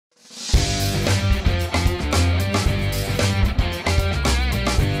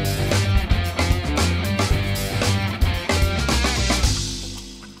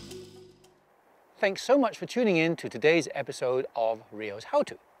Thanks so much for tuning in to today's episode of Rio's How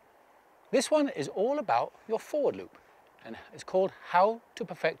To. This one is all about your forward loop, and it's called How to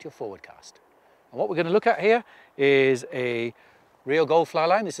Perfect Your Forward Cast. And what we're going to look at here is a Rio Gold fly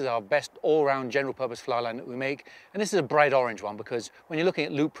line. This is our best all-round general purpose fly line that we make, and this is a bright orange one because when you're looking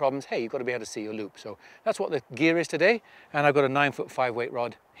at loop problems, hey, you've got to be able to see your loop. So that's what the gear is today, and I've got a 9-foot 5 weight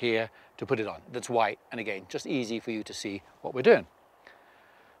rod here to put it on. That's white, and again, just easy for you to see what we're doing.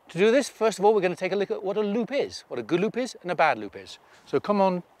 To do this, first of all, we're going to take a look at what a loop is, what a good loop is and a bad loop is. So come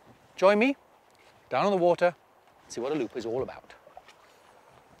on, join me down on the water, see what a loop is all about.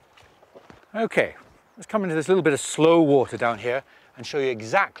 Okay, let's come into this little bit of slow water down here and show you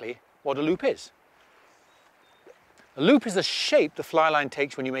exactly what a loop is. A loop is the shape the fly line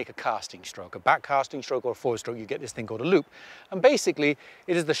takes when you make a casting stroke, a back casting stroke or a forward stroke. You get this thing called a loop. And basically,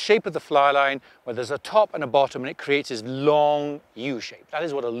 it is the shape of the fly line where there's a top and a bottom and it creates this long U shape. That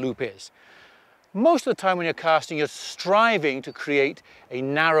is what a loop is. Most of the time when you're casting, you're striving to create a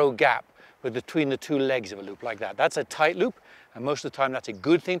narrow gap between the two legs of a loop like that. That's a tight loop, and most of the time that's a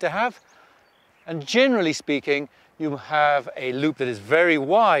good thing to have. And generally speaking, you have a loop that is very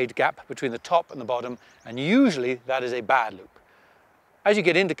wide gap between the top and the bottom, and usually that is a bad loop. As you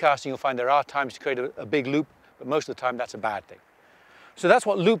get into casting, you'll find there are times to create a big loop, but most of the time that's a bad thing. So that's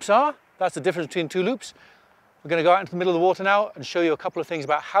what loops are. That's the difference between two loops. We're going to go out into the middle of the water now and show you a couple of things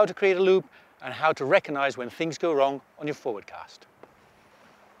about how to create a loop and how to recognize when things go wrong on your forward cast.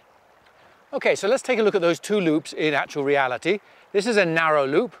 Okay, so let's take a look at those two loops in actual reality. This is a narrow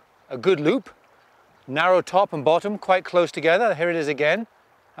loop, a good loop. Narrow top and bottom, quite close together. Here it is again.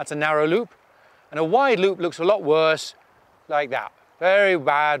 That's a narrow loop. And a wide loop looks a lot worse, like that. Very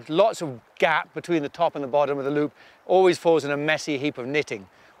bad, lots of gap between the top and the bottom of the loop. Always falls in a messy heap of knitting,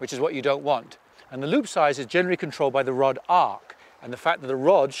 which is what you don't want. And the loop size is generally controlled by the rod arc and the fact that the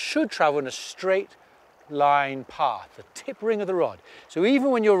rod should travel in a straight line path, the tip ring of the rod. So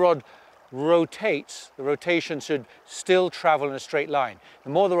even when your rod rotates, the rotation should still travel in a straight line. The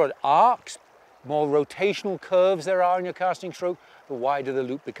more the rod arcs, more rotational curves there are in your casting stroke, the wider the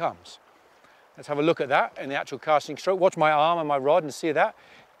loop becomes. Let's have a look at that in the actual casting stroke. Watch my arm and my rod and see that.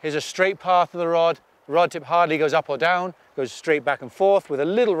 Here's a straight path of the rod. The rod tip hardly goes up or down, goes straight back and forth with a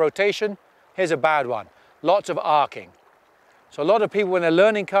little rotation. Here's a bad one, lots of arcing. So a lot of people when they're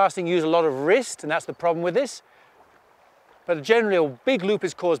learning casting use a lot of wrist, and that's the problem with this. But generally a big loop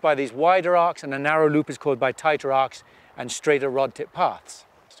is caused by these wider arcs and a narrow loop is caused by tighter arcs and straighter rod tip paths.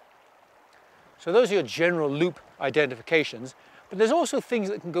 So those are your general loop identifications, but there's also things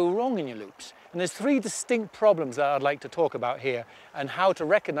that can go wrong in your loops. And there's three distinct problems that I'd like to talk about here and how to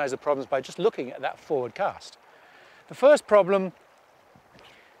recognize the problems by just looking at that forward cast. The first problem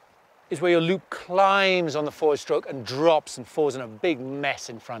is where your loop climbs on the forward stroke and drops and falls in a big mess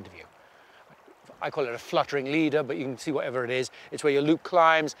in front of you. I call it a fluttering leader, but you can see whatever it is. It's where your loop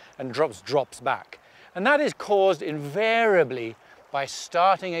climbs and drops back. And that is caused invariably by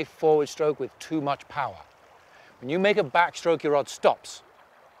starting a forward stroke with too much power. When you make a backstroke, your rod stops.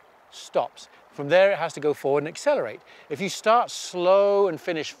 From there, it has to go forward and accelerate. If you start slow and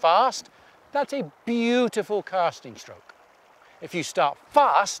finish fast, that's a beautiful casting stroke. If you start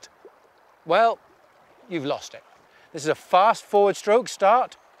fast, well, you've lost it. This is a fast forward stroke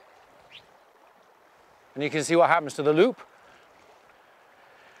start, and you can see what happens to the loop.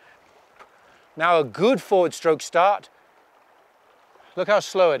 Now a good forward stroke start, look how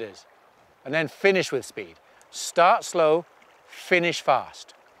slow it is, and then finish with speed. Start slow, finish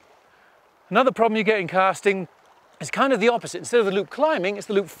fast. Another problem you get in casting is kind of the opposite. Instead of the loop climbing, it's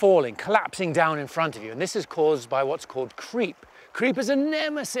the loop falling, collapsing down in front of you. And this is caused by what's called creep. Creep is a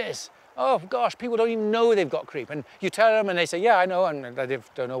nemesis. Oh gosh, people don't even know they've got creep. And you tell them and they say, yeah, I know, and they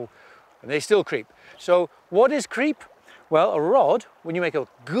don't know, and they still creep. So what is creep? Well, a rod, when you make a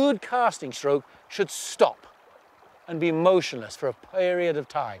good casting stroke, should stop and be motionless for a period of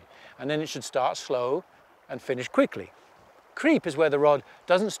time. And then it should start slow and finish quickly. Creep is where the rod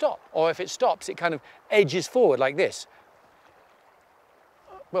doesn't stop, or if it stops, it kind of edges forward like this.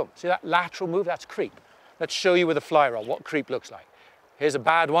 Boom, see that lateral move? That's creep. Let's show you with a fly rod what creep looks like. Here's a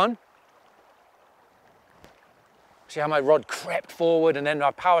bad one. See how my rod crept forward and then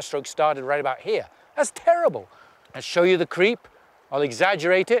my power stroke started right about here. That's terrible. Let's show you the creep. I'll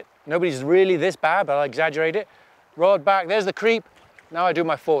exaggerate it. Nobody's really this bad, but I'll exaggerate it. Rod back, there's the creep. Now I do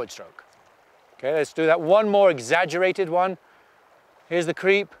my forward stroke. Okay, let's do that one more exaggerated one. Here's the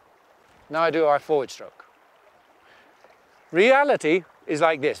creep. Now I do our forward stroke. Reality is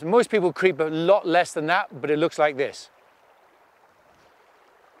like this. Most people creep a lot less than that, but it looks like this.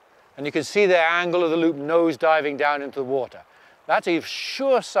 And you can see the angle of the loop nose diving down into the water. That's a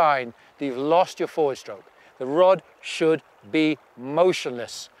sure sign that you've lost your forward stroke. The rod should be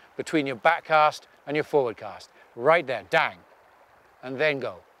motionless between your back cast and your forward cast. Right there, dang, and then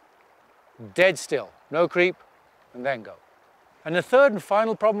go. Dead still, no creep, and then go. And the third and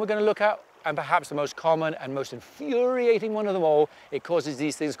final problem we're going to look at, and perhaps the most common and most infuriating one of them all, it causes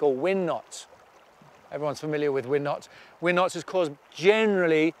these things called wind knots. Everyone's familiar with wind knots. Wind knots is caused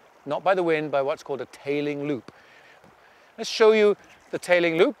generally, not by the wind, by what's called a tailing loop. Let's show you the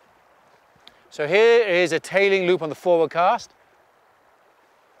tailing loop. So here is a tailing loop on the forward cast,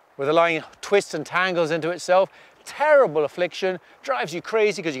 where the line twists and tangles into itself. Terrible affliction, drives you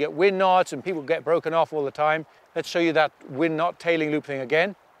crazy because you get wind knots and people get broken off all the time. Let's show you that wind knot tailing loop thing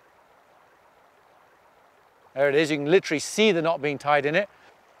again. There it is, you can literally see the knot being tied in it.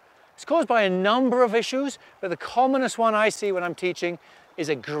 It's caused by a number of issues, but the commonest one I see when I'm teaching is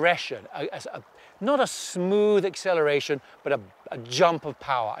aggression. Not a smooth acceleration, but a jump of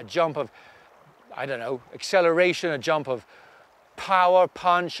power, a jump of, I don't know, acceleration, a jump of power,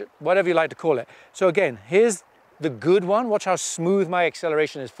 punch, whatever you like to call it. So again, here's the good one. Watch how smooth my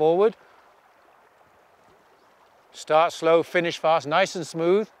acceleration is forward. Start slow, finish fast, nice and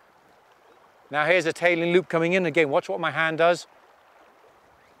smooth. Now here's a tailing loop coming in. Again, watch what my hand does.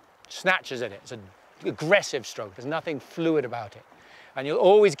 Snatches at it. It's an aggressive stroke. There's nothing fluid about it. And you'll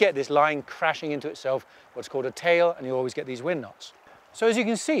always get this line crashing into itself, what's called a tail, and you always get these wind knots. So as you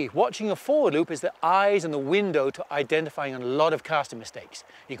can see, watching a forward loop is the eyes and the window to identifying a lot of casting mistakes.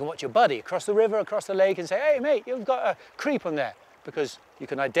 You can watch your buddy across the river, across the lake and say, hey mate, you've got a creep on there, because you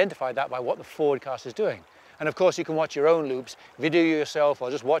can identify that by what the forward cast is doing. And of course you can watch your own loops, video yourself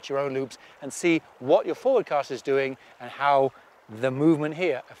or just watch your own loops and see what your forward cast is doing and how the movement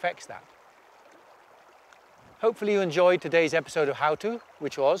here affects that. Hopefully you enjoyed today's episode of How To,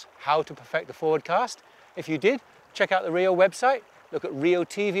 which was how to perfect the forward cast. If you did, check out the Rio website, look at Rio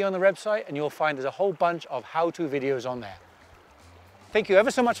TV on the website, and you'll find there's a whole bunch of how-to videos on there. Thank you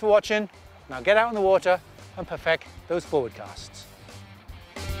ever so much for watching. Now get out in the water and perfect those forward casts.